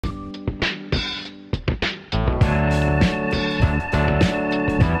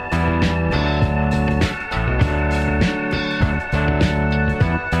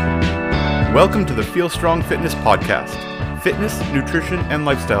Welcome to the Feel Strong Fitness Podcast. Fitness, nutrition, and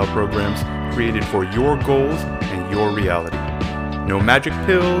lifestyle programs created for your goals and your reality. No magic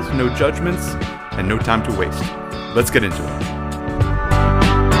pills, no judgments, and no time to waste. Let's get into it.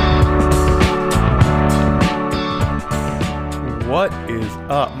 What is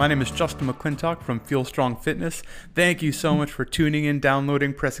up? My name is Justin McClintock from Feel Strong Fitness. Thank you so much for tuning in,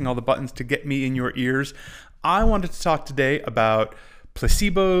 downloading, pressing all the buttons to get me in your ears. I wanted to talk today about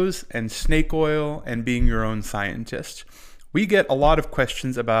placebos and snake oil and being your own scientist. We get a lot of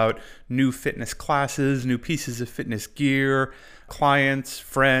questions about new fitness classes, new pieces of fitness gear. Clients,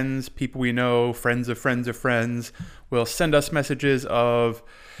 friends, people we know, friends of friends of friends will send us messages of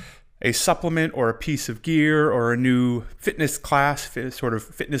a supplement or a piece of gear or a new fitness class, sort of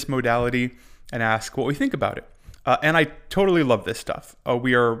fitness modality, and ask what we think about it. And I totally love this stuff.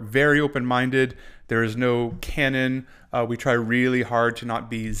 We are very open-minded. There is no canon. We try really hard to not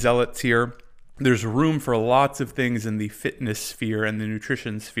be zealots here. There's room for lots of things in the fitness sphere and the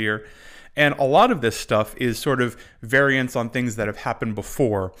nutrition sphere. And a lot of this stuff is sort of variants on things that have happened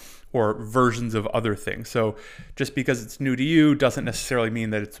before or versions of other things. So just because it's new to you doesn't necessarily mean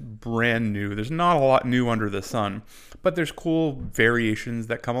that it's brand new. There's not a lot new under the sun, but there's cool variations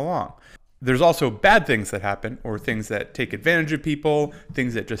that come along. There's also bad things that happen, or things that take advantage of people,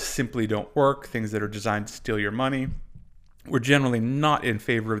 things that just simply don't work, things that are designed to steal your money. We're generally not in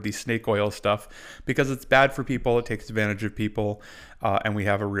favor of the snake oil stuff because it's bad for people, it takes advantage of people, and we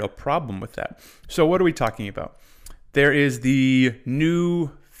have a real problem with that. So what are we talking about? There is the new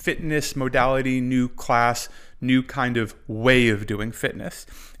fitness modality, new class, new kind of way of doing fitness.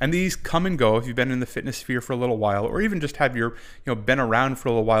 And these come and go if you've been in the fitness sphere for a little while, or even just have been around for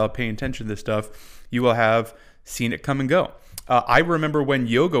a little while paying attention to this stuff, you will have seen it come and go. I remember when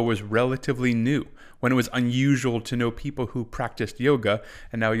yoga was relatively new, when it was unusual to know people who practiced yoga,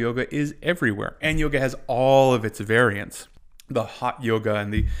 and now yoga is everywhere. And yoga has all of its variants. The hot yoga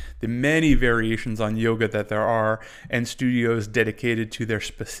and the many variations on yoga that there are, and studios dedicated to their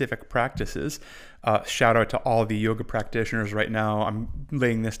specific practices. Shout out to all the yoga practitioners right now. I'm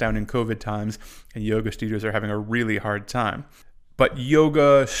laying this down in COVID times, and yoga studios are having a really hard time. But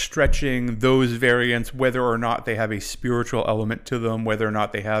yoga, stretching, those variants, whether or not they have a spiritual element to them, whether or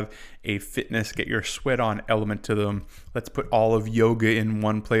not they have a fitness, get your sweat on element to them, let's put all of yoga in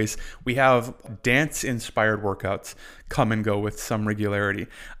one place. We have dance-inspired workouts come and go with some regularity.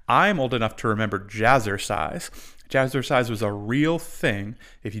 I'm old enough to remember jazzercise. Jazzercise was a real thing.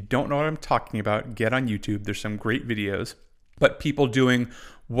 If you don't know what I'm talking about, get on YouTube. There's some great videos. But people doing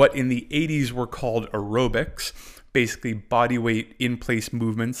what in the 80s were called aerobics, basically body weight in place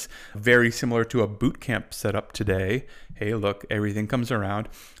movements, very similar to a boot camp setup today. Hey, look, everything comes around.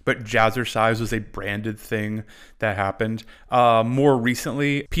 But jazzercise was a branded thing that happened. More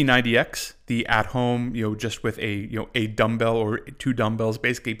recently, P90X, the at-home, just with a dumbbell or two dumbbells,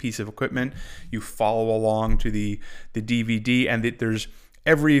 basically a piece of equipment. You follow along to the DVD, and there's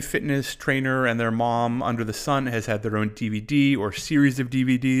every fitness trainer and their mom under the sun has had their own DVD or series of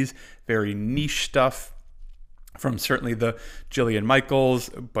DVDs, very niche stuff. From certainly the Jillian Michaels,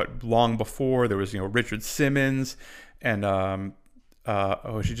 but long before there was, Richard Simmons, and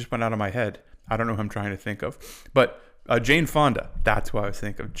she just went out of my head. I don't know who I'm trying to think of, but Jane Fonda. That's what I was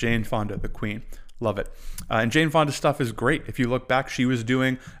thinking of. Jane Fonda, the Queen. Love it. And Jane Fonda's stuff is great. If you look back, she was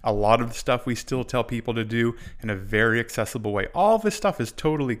doing a lot of the stuff we still tell people to do in a very accessible way. All of this stuff is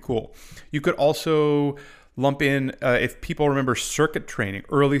totally cool. You could also lump in, if people remember circuit training,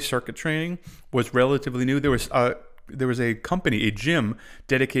 early circuit training was relatively new. There was a company, a gym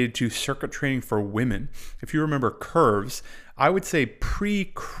dedicated to circuit training for women. If you remember Curves, I would say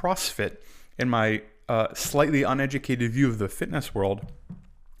pre-CrossFit, in my slightly uneducated view of the fitness world,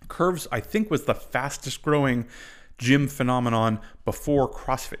 Curves, I think, was the fastest growing gym phenomenon before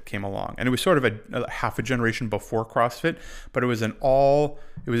CrossFit came along. And it was sort of a half a generation before CrossFit, but it was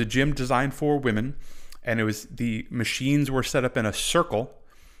a gym designed for women. And the machines were set up in a circle,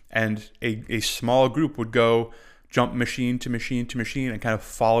 and a small group would go jump machine to machine to machine and kind of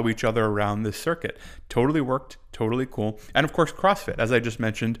follow each other around this circuit. Totally worked, totally cool. And of course, CrossFit, as I just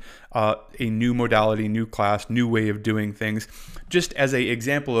mentioned, a new modality, new class, new way of doing things. Just as an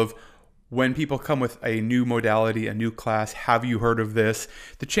example of when people come with a new modality, a new class, have you heard of this?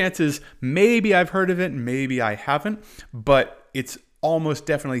 The chances, maybe I've heard of it, maybe I haven't, but it's almost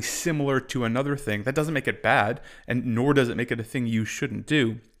definitely similar to another thing. That doesn't make it bad, and nor does it make it a thing you shouldn't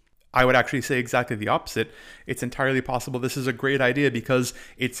do. I would actually say exactly the opposite. It's entirely possible this is a great idea because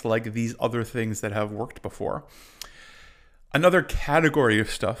it's like these other things that have worked before. Another category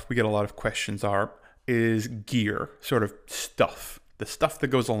of stuff we get a lot of questions is gear, sort of stuff the stuff that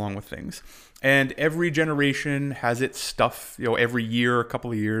goes along with things. And every generation has its stuff. Every year, a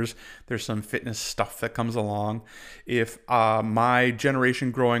couple of years, there's some fitness stuff that comes along. If my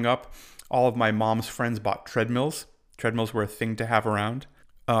generation growing up, all of my mom's friends bought treadmills. Treadmills were a thing to have around.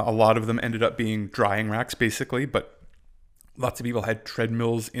 A lot of them ended up being drying racks, basically, but lots of people had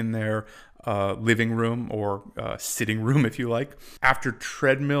treadmills in their living room or sitting room, if you like. After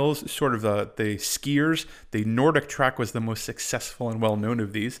treadmills, sort of the skiers, the Nordic track was the most successful and well-known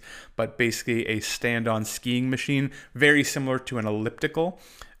of these, but basically a stand-on skiing machine, very similar to an elliptical.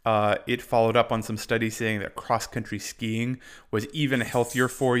 It followed up on some studies saying that cross-country skiing was even healthier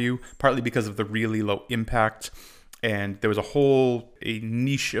for you, partly because of the really low impact. And there was a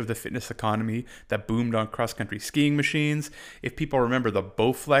niche of the fitness economy that boomed on cross-country skiing machines. If people remember the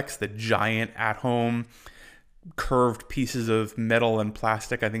Bowflex, the giant at-home curved pieces of metal and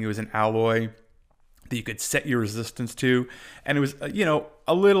plastic, I think it was an alloy that you could set your resistance to. And it was,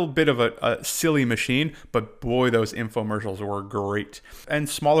 a little bit of a silly machine, but boy, those infomercials were great. And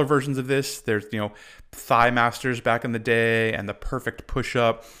smaller versions of this, there's, Thigh Masters back in the day and the Perfect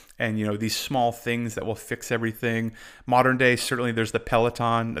Push-Up. And, these small things that will fix everything. Modern day, certainly there's the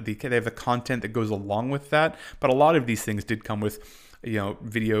Peloton. They have the content that goes along with that. But a lot of these things did come with,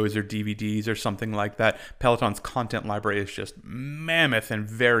 videos or DVDs or something like that. Peloton's content library is just mammoth and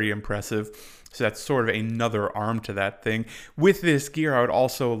very impressive. So that's sort of another arm to that thing. With this gear, I would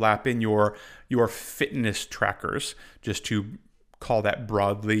also lap in your fitness trackers, just to call that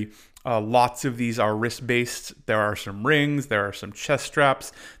broadly. Lots of these are wrist-based. There are some rings, there are some chest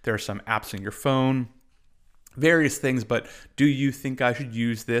straps, there are some apps on your phone, various things, but do you think I should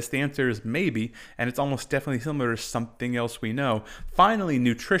use this? The answer is maybe, and it's almost definitely similar to something else we know. Finally,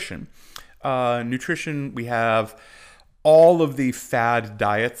 nutrition. Nutrition, we have all of the fad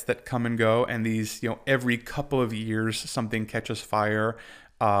diets that come and go, and these, every couple of years something catches fire.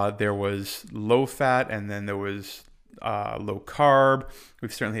 There was low fat, and then there was low carb.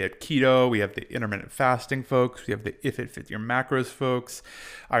 We've certainly had keto. We have the intermittent fasting folks. We have the if it fits your macros folks.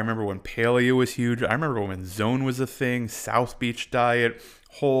 I remember when paleo was huge. I remember when zone was a thing, South Beach diet,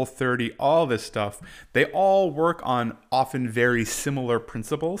 Whole30, all this stuff. They all work on often very similar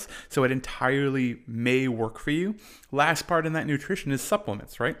principles, so it entirely may work for you. Last part in that nutrition is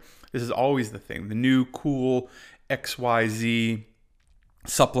supplements, right? This is always the thing. The new cool XYZ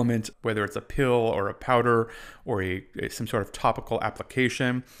supplement, whether it's a pill or a powder or some sort of topical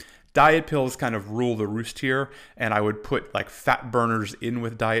application. Diet pills kind of rule the roost here, and I would put like fat burners in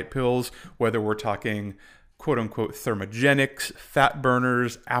with diet pills, whether we're talking quote-unquote thermogenics, fat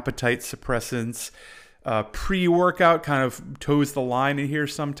burners, appetite suppressants. Pre-workout kind of toes the line in here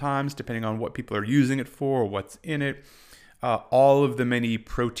sometimes, depending on what people are using it for or what's in it. All of the many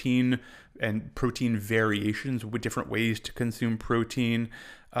protein and protein variations with different ways to consume protein,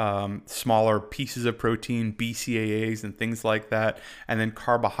 smaller pieces of protein, BCAAs and things like that, and then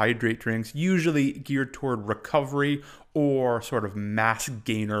carbohydrate drinks, usually geared toward recovery or sort of mass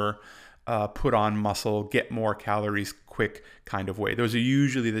gainer, put on muscle, get more calories quick kind of way. Those are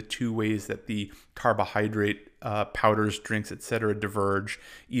usually the two ways that the carbohydrate powders, drinks, etc. diverge.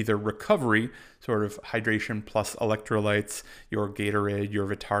 Either recovery, sort of hydration plus electrolytes, your Gatorade, your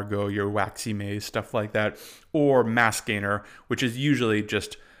Vitargo, your Waxy Maize, stuff like that, or mass gainer, which is usually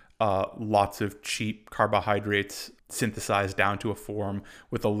just lots of cheap carbohydrates synthesized down to a form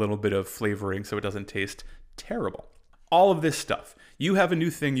with a little bit of flavoring so it doesn't taste terrible. All of this stuff. You have a new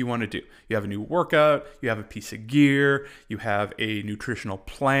thing you want to do. You have a new workout, you have a piece of gear, you have a nutritional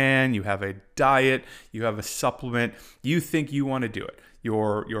plan, you have a diet, you have a supplement. You think you want to do it.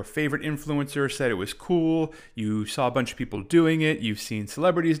 Your favorite influencer said it was cool. You saw a bunch of people doing it. You've seen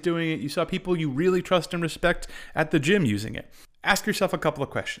celebrities doing it. You saw people you really trust and respect at the gym using it. Ask yourself a couple of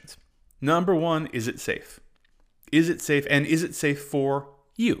questions. Number one, is it safe? Is it safe? And is it safe for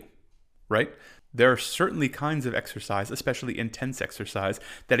you? Right? There are certainly kinds of exercise, especially intense exercise,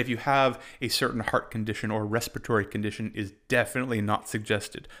 that if you have a certain heart condition or respiratory condition is definitely not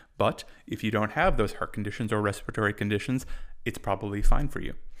suggested. But if you don't have those heart conditions or respiratory conditions, it's probably fine for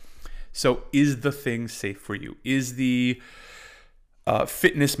you. So is the thing safe for you? Is the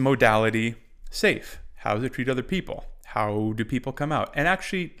fitness modality safe? How does it treat other people? How do people come out? And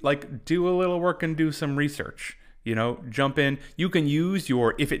actually, do a little work and do some research. Jump in. You can use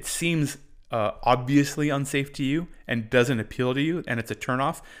if it seems obviously unsafe to you and doesn't appeal to you and it's a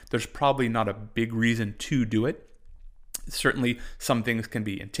turnoff, there's probably not a big reason to do it. Certainly some things can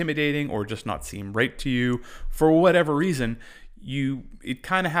be intimidating or just not seem right to you. For whatever reason, it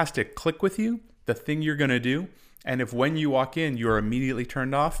kind of has to click with you, the thing you're going to do. And if when you walk in, you're immediately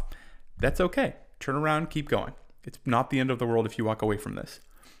turned off, that's okay. Turn around, keep going. It's not the end of the world if you walk away from this.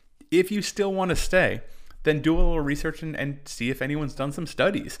 If you still want to stay, then do a little research and see if anyone's done some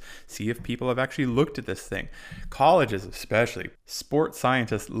studies. See if people have actually looked at this thing. Colleges especially. Sports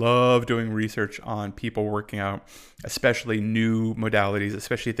scientists love doing research on people working out, especially new modalities,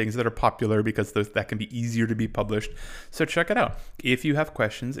 especially things that are popular because that can be easier to be published. So check it out. If you have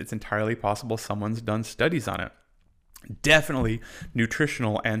questions, it's entirely possible someone's done studies on it. Definitely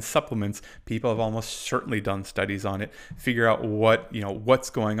nutritional and supplements. People have almost certainly done studies on it. Figure out what's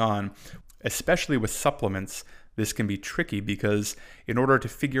going on. Especially with supplements, this can be tricky because in order to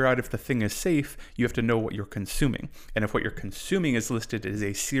figure out if the thing is safe, you have to know what you're consuming. And if what you're consuming is listed as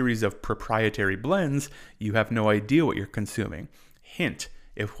a series of proprietary blends, you have no idea what you're consuming. Hint,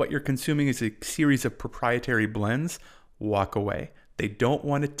 if what you're consuming is a series of proprietary blends, walk away. They don't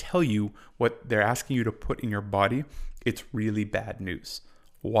want to tell you what they're asking you to put in your body. It's really bad news.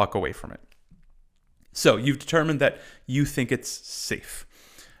 Walk away from it. So you've determined that you think it's safe.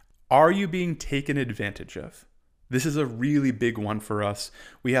 Are you being taken advantage of? This is a really big one for us.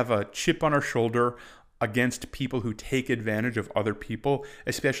 We have a chip on our shoulder against people who take advantage of other people,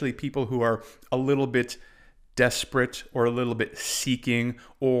 especially people who are a little bit desperate or a little bit seeking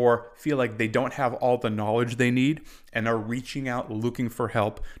or feel like they don't have all the knowledge they need and are reaching out looking for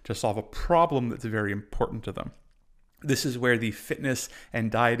help to solve a problem that's very important to them. This is where the fitness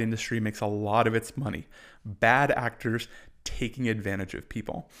and diet industry makes a lot of its money. Bad actors taking advantage of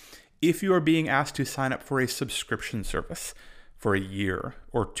people. If you are being asked to sign up for a subscription service for a year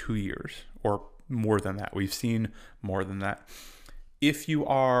or 2 years or more than that, we've seen more than that. If you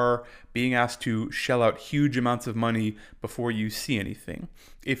are being asked to shell out huge amounts of money before you see anything,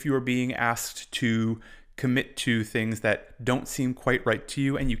 if you are being asked to commit to things that don't seem quite right to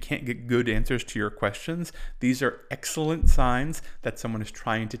you and you can't get good answers to your questions, these are excellent signs that someone is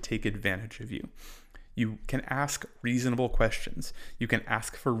trying to take advantage of you. You can ask reasonable questions. You can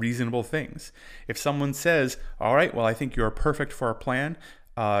ask for reasonable things. If someone says, all right, well, I think you're perfect for our plan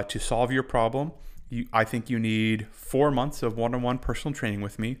to solve your problem. I think you need 4 months of one-on-one personal training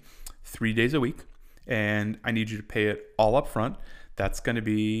with me, 3 days a week, and I need you to pay it all up front. That's going to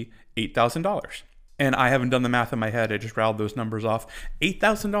be $8,000. And I haven't done the math in my head. I just rattled those numbers off.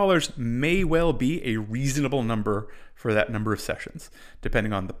 $8,000 may well be a reasonable number for that number of sessions,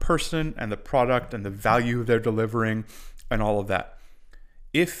 depending on the person and the product and the value they're delivering and all of that.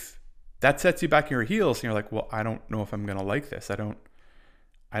 If that sets you back in your heels and you're like, well, I don't know if I'm going to like this. I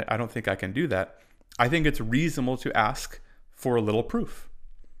don't think I can do that. I think it's reasonable to ask for a little proof.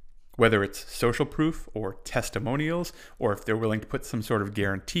 Whether it's social proof or testimonials, or if they're willing to put some sort of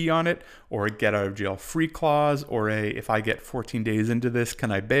guarantee on it, or a get out of jail free clause, or if I get 14 days into this,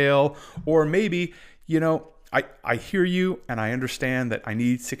 can I bail? Or maybe, I hear you and I understand that I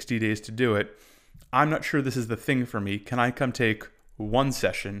need 60 days to do it. I'm not sure this is the thing for me. Can I come take one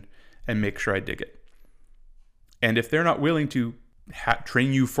session and make sure I dig it? And if they're not willing to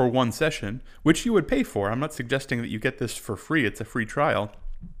train you for one session, which you would pay for, I'm not suggesting that you get this for free. It's a free trial.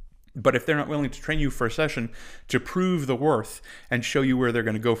 But if they're not willing to train you for a session to prove the worth and show you where they're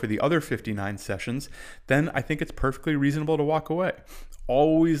going to go for the other 59 sessions, then I think it's perfectly reasonable to walk away.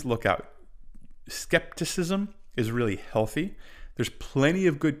 Always look out. Skepticism is really healthy. There's plenty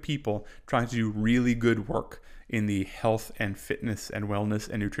of good people trying to do really good work in the health and fitness and wellness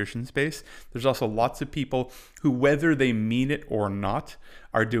and nutrition space. There's also lots of people who, whether they mean it or not,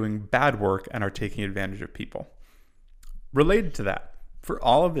 are doing bad work and are taking advantage of people. Related to that, for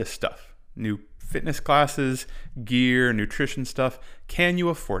all of this stuff, new fitness classes, gear, nutrition stuff, can you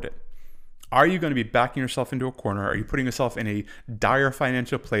afford it? Are you going to be backing yourself into a corner? Are you putting yourself in a dire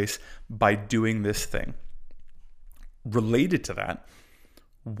financial place by doing this thing? Related to that,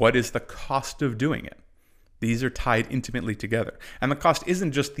 what is the cost of doing it? These are tied intimately together. And the cost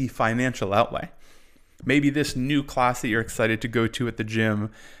isn't just the financial outlay. Maybe this new class that you're excited to go to at the gym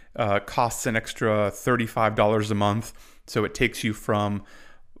costs an extra $35 a month. So it takes you from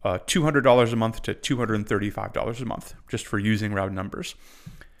 $200 a month to $235 a month, just for using round numbers.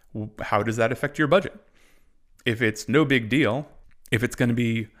 How does that affect your budget? If it's no big deal, if it's going to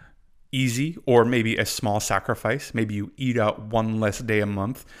be easy or maybe a small sacrifice, maybe you eat out one less day a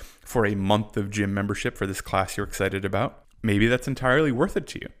month for a month of gym membership for this class you're excited about, maybe that's entirely worth it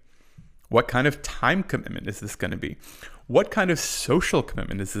to you. What kind of time commitment is this going to be? What kind of social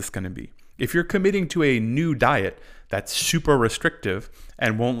commitment is this going to be? If you're committing to a new diet that's super restrictive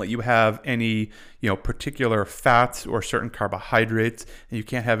and won't let you have any, particular fats or certain carbohydrates, and you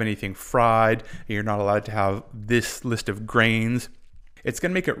can't have anything fried, and you're not allowed to have this list of grains, it's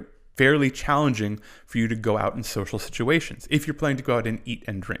going to make it fairly challenging for you to go out in social situations. If you're planning to go out and eat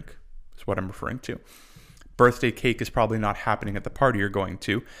and drink, is what I'm referring to. birthday cake is probably not happening at the party you're going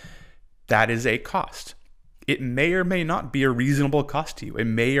to. That is a cost. It may or may not be a reasonable cost to you. It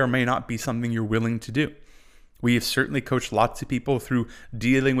may or may not be something you're willing to do. We have certainly coached lots of people through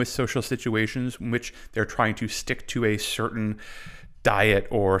dealing with social situations in which they're trying to stick to a certain diet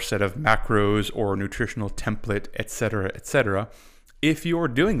or set of macros or nutritional template, etc., etc. If you're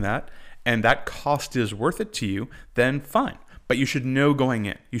doing that and that cost is worth it to you, then fine. But you should know going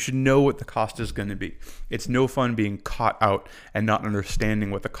in. You should know what the cost is going to be. It's no fun being caught out and not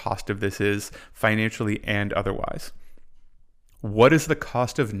understanding what the cost of this is financially and otherwise. What is the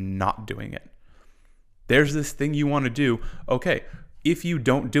cost of not doing it? There's this thing you want to do. Okay, if you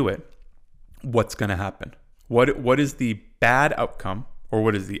don't do it, what's going to happen? What is the bad outcome, or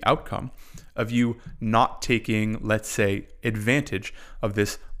what is the outcome of you not taking, let's say, advantage of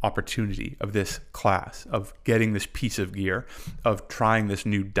this opportunity, of this class, of getting this piece of gear, of trying this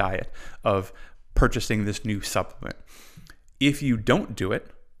new diet, of purchasing this new supplement? If you don't do it,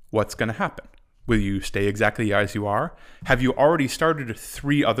 what's going to happen? Will you stay exactly as you are? Have you already started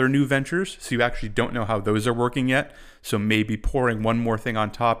 3 other new ventures, so you actually don't know how those are working yet? So maybe pouring one more thing on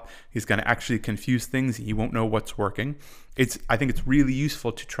top is going to actually confuse things. You won't know what's working. I think it's really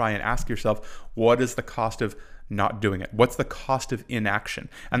useful to try and ask yourself, what is the cost of not doing it? What's the cost of inaction?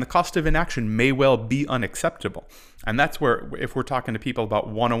 And the cost of inaction may well be unacceptable. And that's where, if we're talking to people about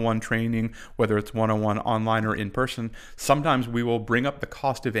one-on-one training, whether it's one-on-one online or in person, sometimes we will bring up the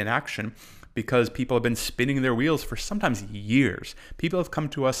cost of inaction because people have been spinning their wheels for sometimes years. People have come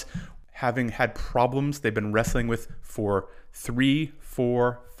to us having had problems they've been wrestling with for 3,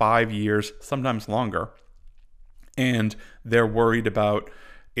 4, 5 years, sometimes longer. And they're worried about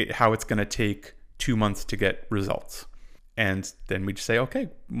how it's going to take 2 months to get results. And then we just say, okay,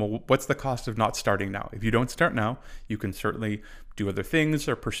 well, what's the cost of not starting now? If you don't start now, you can certainly do other things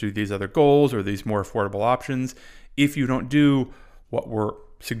or pursue these other goals or these more affordable options. If you don't do what we're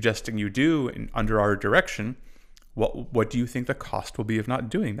suggesting you do under our direction, what do you think the cost will be of not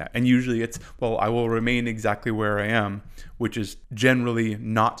doing that? And usually it's, well, I will remain exactly where I am, which is generally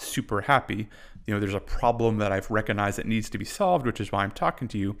not super happy. There's a problem that I've recognized that needs to be solved, which is why I'm talking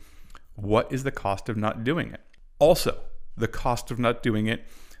to you. What is the cost of not doing it? Also, the cost of not doing it,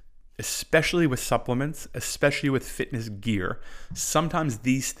 especially with supplements, especially with fitness gear, sometimes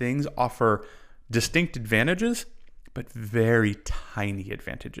these things offer distinct advantages, but very tiny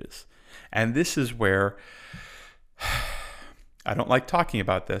advantages. And this is where I don't like talking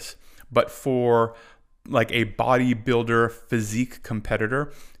about this, but for like a bodybuilder, physique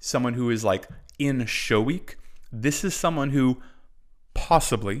competitor, someone who is like in show week, this is someone who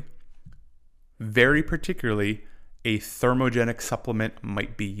possibly, very particularly, a thermogenic supplement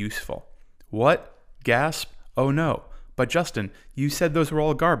might be useful. What? Gasp? Oh no. But Justin, you said those were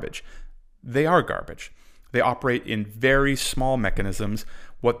all garbage. They are garbage. They operate in very small mechanisms.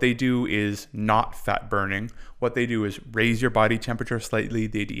 What they do is not fat burning. What they do is raise your body temperature slightly.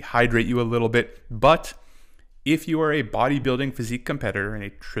 They dehydrate you a little bit. But if you are a bodybuilding physique competitor in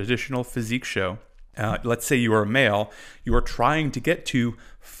a traditional physique show, let's say you are a male, you are trying to get to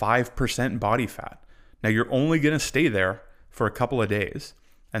 5% body fat. Now you're only going to stay there for a couple of days.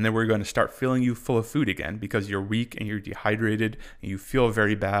 And then we're going to start filling you full of food again because you're weak and you're dehydrated and you feel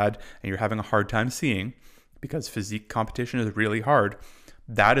very bad and you're having a hard time seeing, because physique competition is really hard.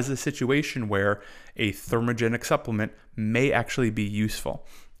 That is a situation where a thermogenic supplement may actually be useful.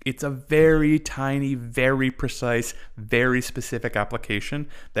 It's a very tiny, very precise, very specific application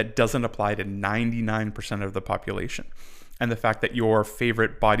that doesn't apply to 99% of the population. And the fact that your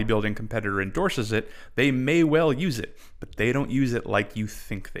favorite bodybuilding competitor endorses it, they may well use it, but they don't use it like you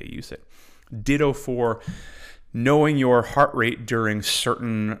think they use it. Ditto for knowing your heart rate during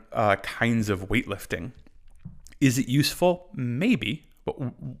certain kinds of weightlifting. Is it useful? Maybe. But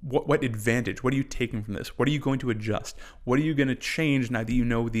what advantage? What are you taking from this? What are you going to adjust? What are you going to change now that you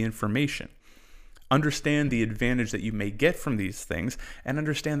know the information? Understand the advantage that you may get from these things, and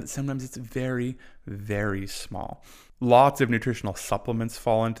understand that sometimes it's very, very small. Lots of nutritional supplements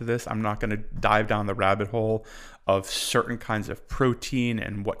fall into this. I'm not going to dive down the rabbit hole of certain kinds of protein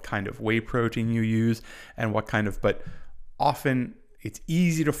and what kind of whey protein you use and what kind of, but often it's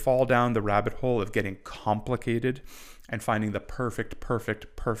easy to fall down the rabbit hole of getting complicated and finding the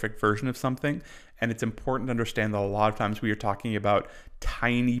perfect version of something. And it's important to understand that a lot of times we are talking about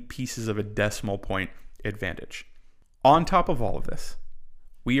tiny pieces of a decimal point advantage. On top of all of this,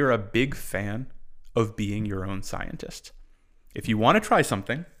 we are a big fan of being your own scientist. If you want to try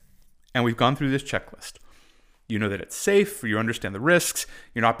something, and we've gone through this checklist, you know that it's safe, you understand the risks,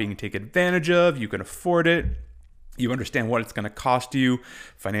 you're not being taken advantage of, you can afford it, You understand what it's going to cost you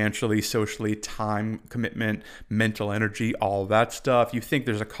financially, socially, time commitment, mental energy, all that stuff. You think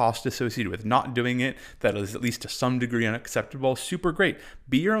there's a cost associated with not doing it that is at least to some degree unacceptable. Super great.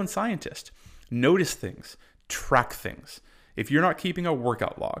 Be your own scientist. Notice things, track things. If you're not keeping a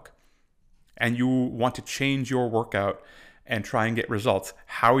workout log and you want to change your workout and try and get results,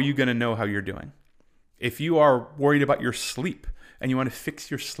 how are you going to know how you're doing? If you are worried about your sleep, and you want to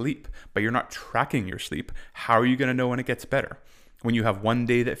fix your sleep, but you're not tracking your sleep, how are you going to know when it gets better? When you have one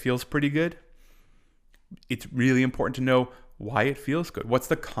day that feels pretty good, it's really important to know why it feels good. What's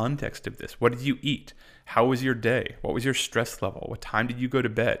the context of this? What did you eat? How was your day? What was your stress level? What time did you go to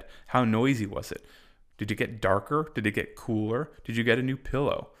bed? How noisy was it? Did it get darker? Did it get cooler? Did you get a new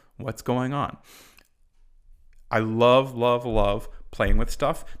pillow? What's going on? I love playing with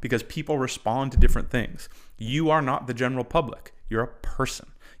stuff because people respond to different things. You are not the general public. You're a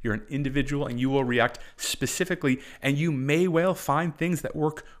person. You're an individual, and you will react specifically, and you may well find things that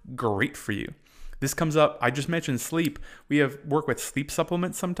work great for you. This comes up, I just mentioned sleep. We have work with sleep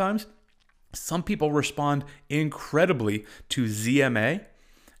supplements sometimes. Some people respond incredibly to ZMA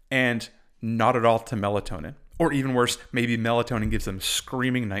and not at all to melatonin. Or even worse, maybe melatonin gives them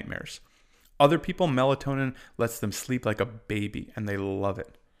screaming nightmares. Other people, melatonin lets them sleep like a baby, and they love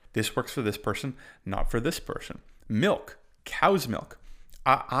it. This works for this person, not for this person. Milk. Cow's milk.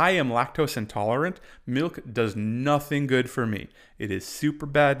 I am lactose intolerant. Milk does nothing good for me. It is super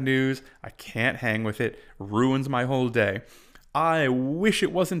bad news. I can't hang with it. Ruins my whole day. I wish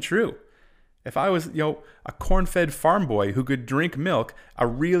it wasn't true. If I was, a corn-fed farm boy who could drink milk, a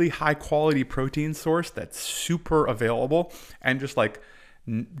really high-quality protein source that's super available, and just like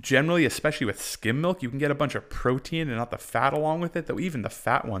generally, especially with skim milk, you can get a bunch of protein and not the fat along with it, though even the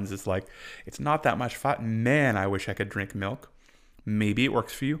fat ones is like, it's not that much fat. Man, I wish I could drink milk. Maybe it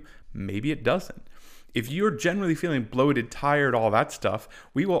works for you. Maybe it doesn't. If you're generally feeling bloated, tired, all that stuff,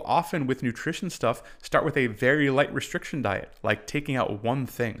 we will often, with nutrition stuff, start with a very light restriction diet, like taking out one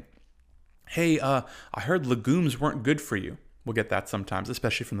thing. Hey, I heard legumes weren't good for you. We'll get that sometimes,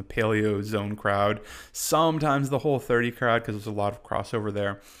 especially from the paleo zone crowd. Sometimes the whole 30 crowd, because there's a lot of crossover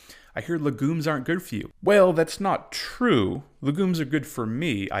there. I hear legumes aren't good for you. Well, that's not true. Legumes are good for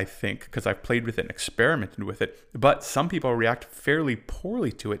me, I think, because I've played with it and experimented with it. But some people react fairly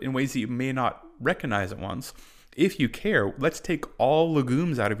poorly to it in ways that you may not recognize at once. If you care, let's take all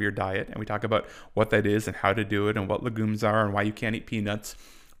legumes out of your diet, and we talk about what that is and how to do it and what legumes are and why you can't eat peanuts.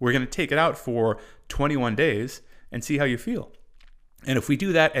 We're going to take it out for 21 days and see how you feel. And if we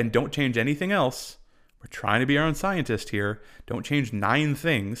do that and don't change anything else, we're trying to be our own scientist here. Don't change 9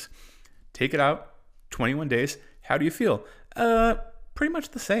 things. Take it out, 21 days. How do you feel? Pretty much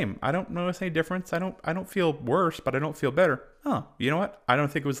the same. I don't notice any difference. I don't feel worse, but I don't feel better. Oh, you know what? I don't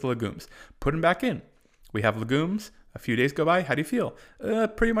think it was the legumes. Put them back in. We have legumes. A few days go by. How do you feel?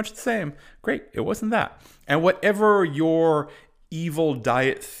 Pretty much the same. Great. It wasn't that. And whatever your evil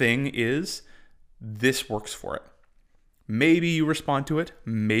diet thing is, this works for it. Maybe you respond to it,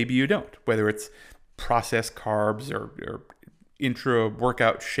 maybe you don't. Whether it's processed carbs or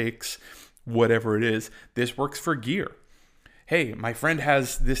intra-workout shakes, whatever it is, this works for gear. Hey, my friend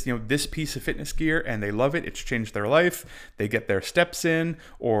has this, this piece of fitness gear and they love it. It's changed their life. They get their steps in,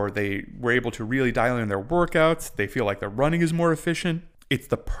 or they were able to really dial in their workouts. They feel like their running is more efficient. It's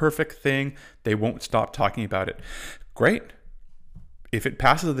the perfect thing. They won't stop talking about it. Great. If it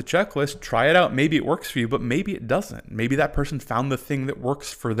passes the checklist, try it out. Maybe it works for you, but maybe it doesn't. Maybe that person found the thing that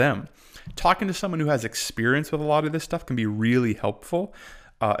works for them. Talking to someone who has experience with a lot of this stuff can be really helpful,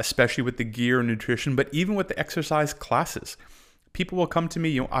 especially with the gear and nutrition, but even with the exercise classes. People will come to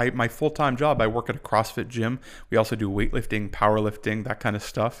me, my full-time job, I work at a CrossFit gym. We also do weightlifting, powerlifting, that kind of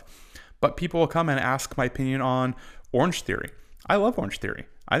stuff. But people will come and ask my opinion on Orange Theory. I love Orange Theory.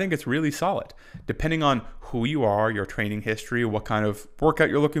 I think it's really solid. Depending on who you are, your training history, what kind of workout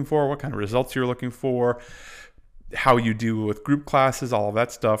you're looking for, what kind of results you're looking for, how you do with group classes, all of that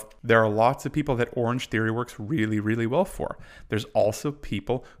stuff. There are lots of people that Orange Theory works really, really well for. There's also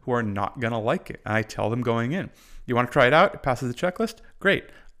people who are not going to like it. And I tell them going in, you want to try it out? It passes the checklist? Great.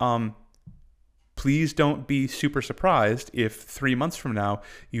 Please don't be super surprised if 3 months from now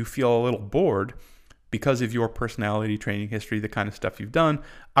you feel a little bored because of your personality, training history, the kind of stuff you've done.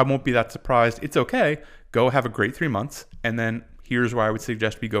 I won't be that surprised. It's okay. Go have a great 3 months. And then here's where I would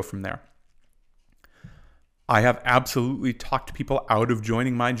suggest we go from there. I have absolutely talked people out of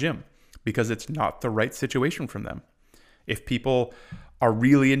joining my gym because it's not the right situation for them. If people are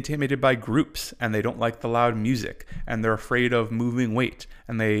really intimidated by groups and they don't like the loud music and they're afraid of moving weight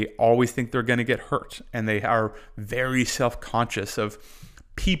and they always think they're going to get hurt and they are very self-conscious of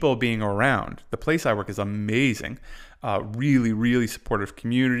people being around. The place I work is amazing. Really, really supportive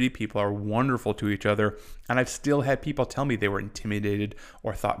community. People are wonderful to each other. And I've still had people tell me they were intimidated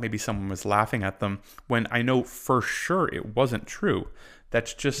or thought maybe someone was laughing at them when I know for sure it wasn't true.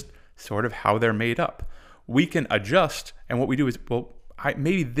 That's just sort of how they're made up. We can adjust. And what we do is,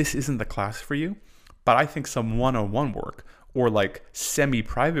 maybe this isn't the class for you, but I think some one-on-one work or like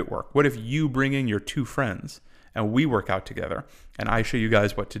semi-private work. What if you bring in your 2 friends and we work out together and I show you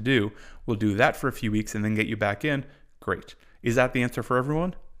guys what to do? We'll do that for a few weeks and then get you back in. Great. Is that the answer for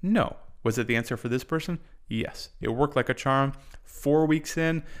everyone? No. Was it the answer for this person? Yes. It worked like a charm. 4 weeks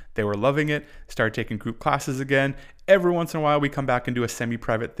in, they were loving it, started taking group classes again. Every once in a while, we come back and do a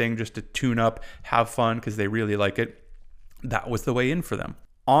semi-private thing just to tune up, have fun because they really like it. That was the way in for them.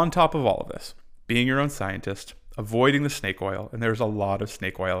 On top of all of this, being your own scientist, avoiding the snake oil, and there's a lot of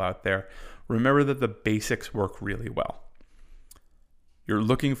snake oil out there, remember that the basics work really well. You're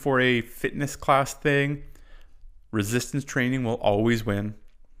looking for a fitness class thing, resistance training will always win.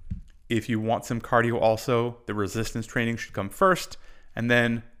 If you want some cardio also, the resistance training should come first, and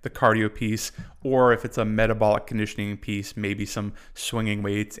then the cardio piece, or if it's a metabolic conditioning piece, maybe some swinging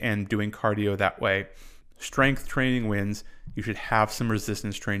weights and doing cardio that way. Strength training wins. You should have some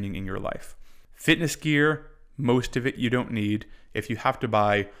resistance training in your life. Fitness gear, most of it you don't need. If you have to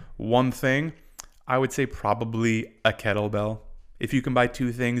buy one thing, I would say probably a kettlebell. If you can buy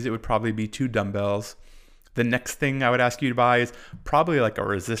 2 things, it would probably be 2 dumbbells. The next thing I would ask you to buy is probably like a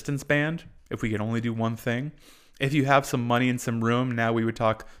resistance band, if we can only do one thing. If you have some money and some room, now we would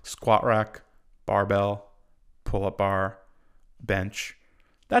talk squat rack, barbell, pull-up bar, bench.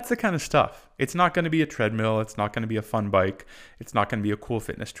 That's the kind of stuff. It's not going to be a treadmill. It's not going to be a fun bike. It's not going to be a cool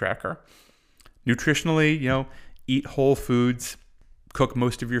fitness tracker. Nutritionally, eat whole foods, cook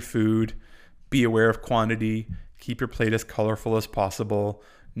most of your food, be aware of quantity, keep your plate as colorful as possible,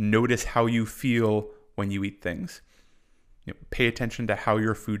 notice how you feel when you eat things. Pay attention to how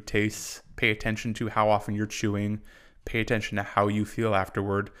your food tastes, pay attention to how often you're chewing, pay attention to how you feel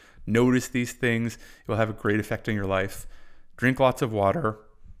afterward. Notice these things. It will have a great effect on your life. Drink lots of water,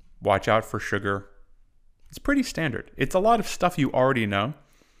 watch out for sugar. It's pretty standard. It's a lot of stuff you already know.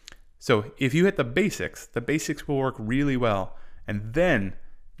 So if you hit the basics will work really well. And then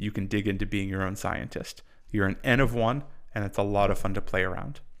you can dig into being your own scientist. You're an N of 1, and it's a lot of fun to play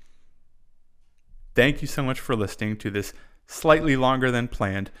around. Thank you so much for listening to this slightly longer than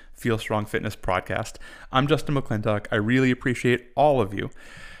planned Feel Strong Fitness podcast. I'm Justin McClintock. I really appreciate all of you.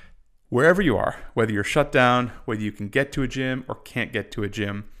 Wherever you are, whether you're shut down, whether you can get to a gym or can't get to a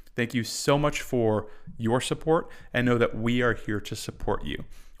gym, thank you so much for your support, and know that we are here to support you.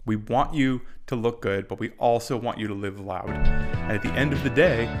 We want you to look good, but we also want you to live loud. And at the end of the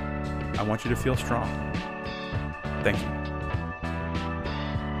day, I want you to feel strong. Thank you.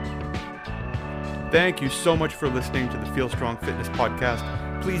 Thank you so much for listening to the Feel Strong Fitness podcast.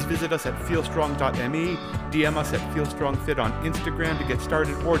 Please visit us at feelstrong.me, DM us at feelstrongfit on Instagram to get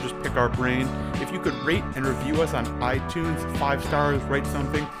started, or just pick our brain. If you could rate and review us on iTunes, 5 stars, write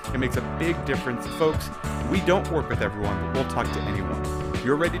something, it makes a big difference. Folks, we don't work with everyone, but we'll talk to anyone. If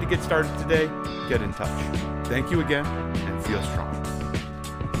you're ready to get started today, get in touch. Thank you again, and feel strong.